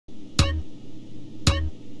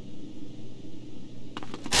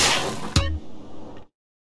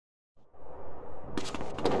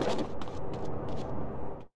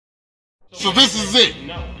So this is it.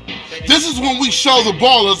 This is when we show the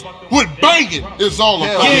ballers what banging is all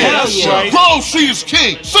about. Yeah, that's right. Grove Street is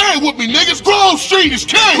king. Say it with me, niggas. Grove Street is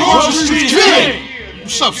king. Grove Street is king.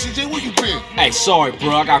 What's up, CJ? Where you been? Hey, sorry,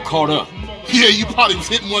 bro. I got caught up. Yeah, you probably was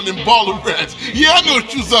hitting one of them baller rats. Yeah, I know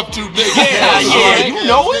what you was up to, nigga. Yeah, you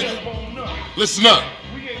know it. Listen up.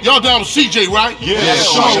 Y'all down with CJ, right? Yeah,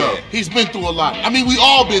 sure. He's been through a lot. I mean, we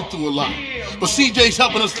all been through a lot. But CJ's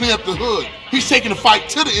helping us clean up the hood. He's taking the fight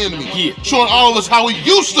to the enemy. Yeah. Showing all of us how he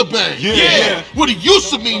used to bang. Yeah. What it used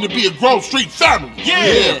to mean to be a Grove Street family.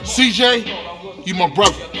 Yeah. CJ, you my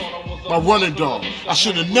brother. My running dog. I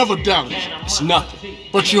should have never doubted you. It's nothing.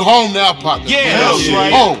 But you're home now, partner. Yeah, that's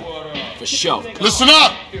right. Home. For sure. Listen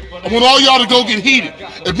up. I want all y'all to go get heated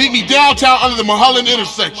and meet me downtown under the Mulholland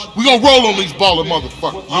intersection. We gonna roll on these baller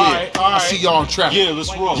motherfuckers. All right. I see y'all in traffic. Yeah,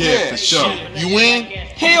 let's roll. Yeah, for sure. You in?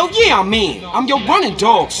 Hell yeah, I'm in. I'm your running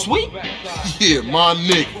dog, sweet. Yeah, my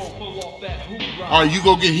nigga. All right, you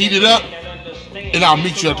go get heated up, and I'll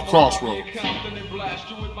meet you at the crossroads.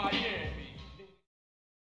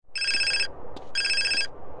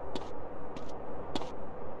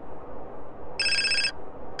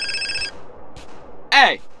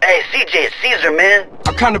 Hey. Hey, CJ, it's Caesar, man.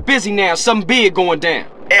 I'm kinda busy now. Something big going down.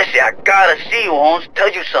 Acer, I gotta see you, Holmes.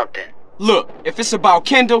 Tell you something. Look, if it's about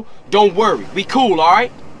Kendall, don't worry. We cool,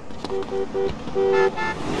 alright?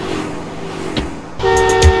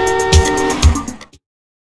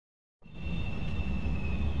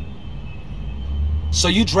 So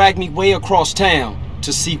you dragged me way across town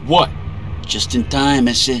to see what? Just in time,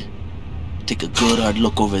 Acer. Take a good hard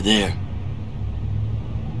look over there.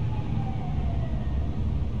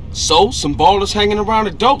 So, some ballers hanging around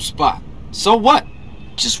a dope spot. So what?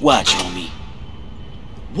 Just watch, homie.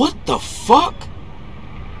 What the fuck?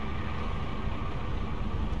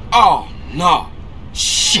 Oh, no.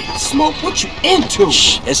 Shit, Smoke, what you into?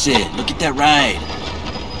 Shh, Acer, look at that ride.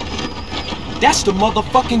 That's the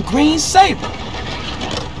motherfucking green SABRE.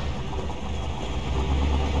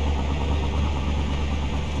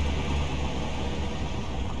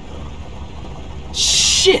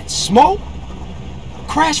 Shit, Smoke.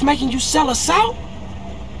 Crash making you sell us out?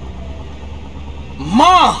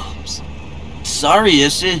 Moms! Sorry,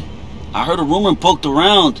 Acer. I heard a rumor and poked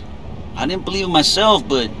around. I didn't believe it myself,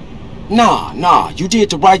 but... Nah, you did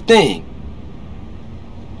the right thing.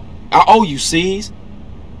 I owe you, C's.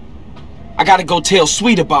 I gotta go tell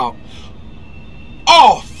Sweet about...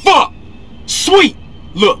 Oh, fuck! Sweet!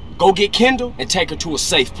 Look, go get Kendall and take her to a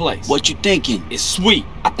safe place. What you thinking? It's Sweet.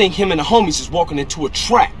 I think him and the homies is walking into a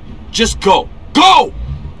trap. Just go. Go!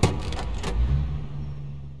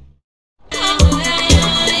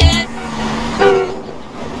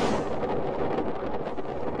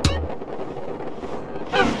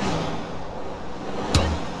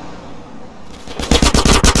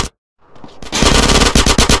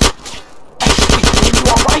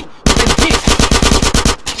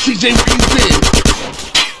 CJ, where you been?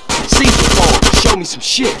 Caesar called, show me some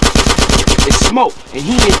shit. It's Smoke, and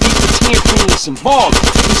he in deep for 10 and some ballers.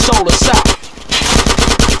 He sold us out.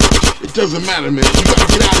 It doesn't matter, man. You gotta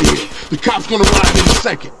get out of here. The cop's gonna ride in a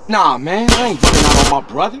second. Nah, man, I ain't running out on my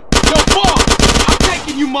brother. Yo, ball, I'm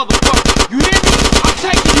taking you, motherfucker. You hear me? I'm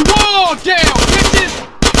taking you all down, bitches.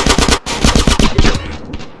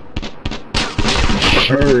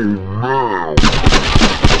 Hey, now.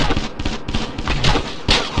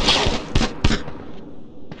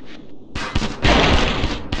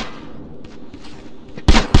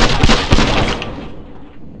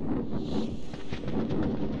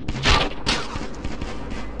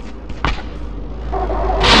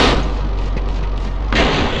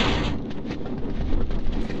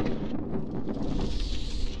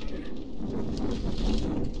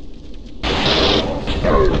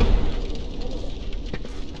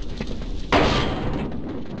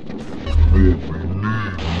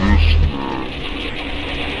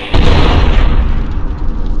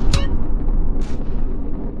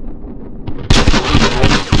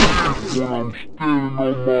 I'm standing on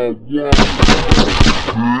my watch, bitch.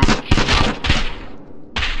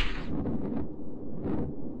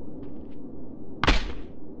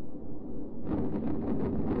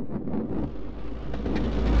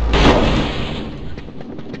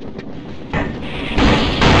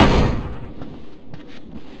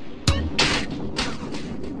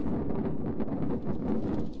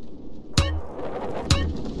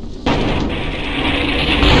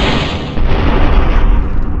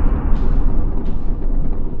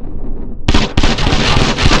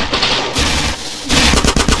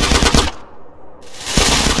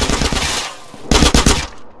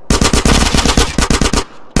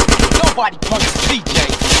 Nobody punches CJ.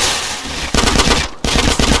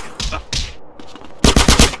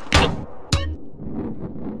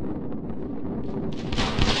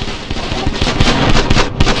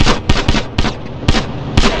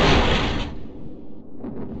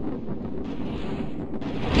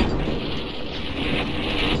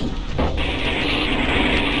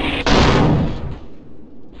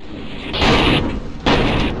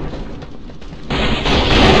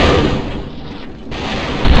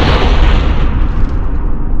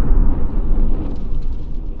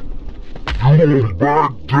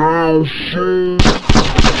 You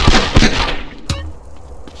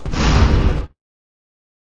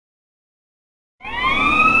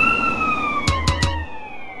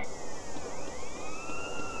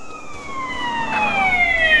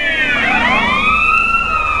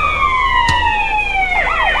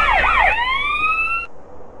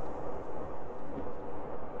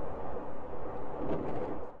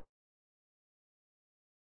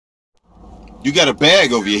got a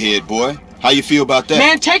bag over your head, boy. How you feel about that?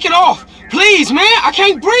 Man, take it off. Please, man. I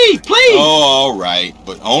can't breathe. Please. Oh, all right.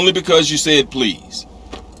 But only because you said please.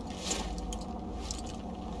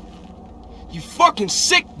 You fucking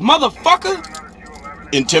sick motherfucker.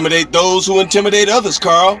 Intimidate those who intimidate others,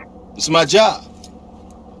 Carl. It's my job.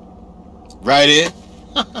 Right, Ed?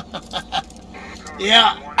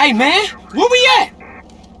 Yeah. Hey, man. Where we at?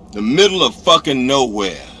 The middle of fucking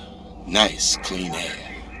nowhere. Nice, clean air.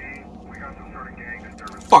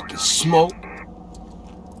 Fucking smoke.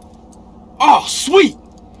 Oh, sweet.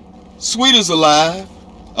 Sweet is alive.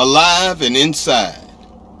 Alive and inside.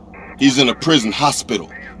 He's in a prison hospital,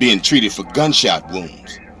 being treated for gunshot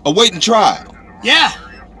wounds. Awaiting trial. Yeah.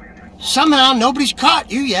 Somehow nobody's caught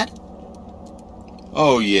you yet.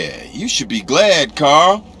 Oh yeah, you should be glad,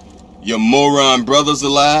 Carl. Your moron brother's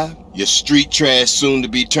alive. Your street trash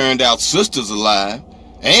soon-to-be turned-out sister's alive.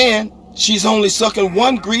 And she's only sucking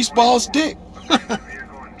one greaseball's dick.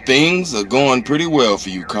 Things are going pretty well for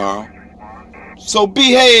you, Carl. So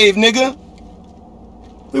behave, nigga.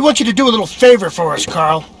 We want you to do a little favor for us,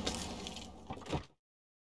 Carl.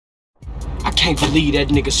 I can't believe that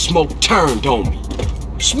nigga Smoke turned on me.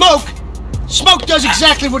 Smoke! Smoke does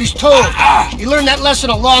exactly what he's told. He learned that lesson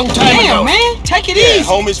a long time ago. Damn, man. Take it Yeah, easy.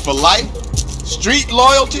 homies for life. Street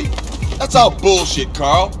loyalty. That's all bullshit,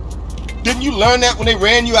 Carl. Didn't you learn that when they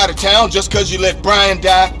ran you out of town just because you let Brian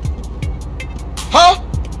die? Huh?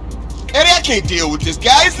 Eddie, I can't deal with this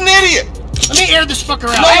guy. He's an idiot. Let me air this fucker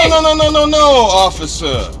out. No,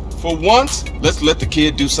 officer. For once, let's let the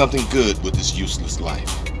kid do something good with his useless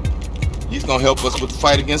life. He's gonna help us with the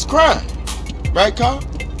fight against crime. Right, Carl?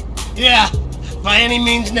 Yeah, by any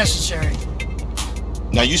means necessary.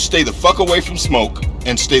 Now you stay the fuck away from Smoke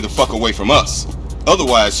and stay the fuck away from us.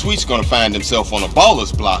 Otherwise, Sweet's gonna find himself on a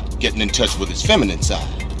baller's block getting in touch with his feminine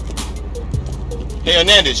side. Hey,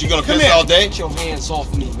 Hernandez, you gonna piss here. all day? Get your hands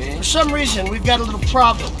off me, man. For some reason, we've got a little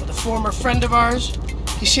problem with a former friend of ours.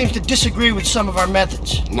 He seems to disagree with some of our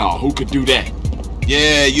methods. No, who could do that?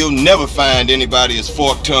 Yeah, you'll never find anybody as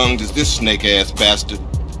fork-tongued as this snake-ass bastard.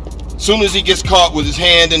 Soon as he gets caught with his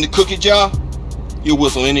hand in the cookie jar, he'll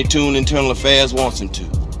whistle any tune Internal Affairs wants him to.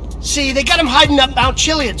 See, they got him hiding up Mount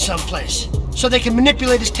Chiliad someplace, so they can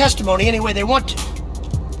manipulate his testimony any way they want to.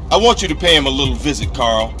 I want you to pay him a little visit,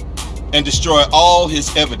 Carl, and destroy all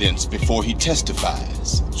his evidence before he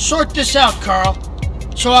testifies. Sort this out, Carl,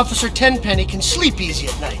 so Officer Tenpenny can sleep easy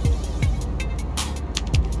at night.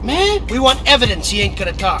 Man, we want evidence he ain't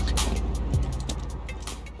gonna talk.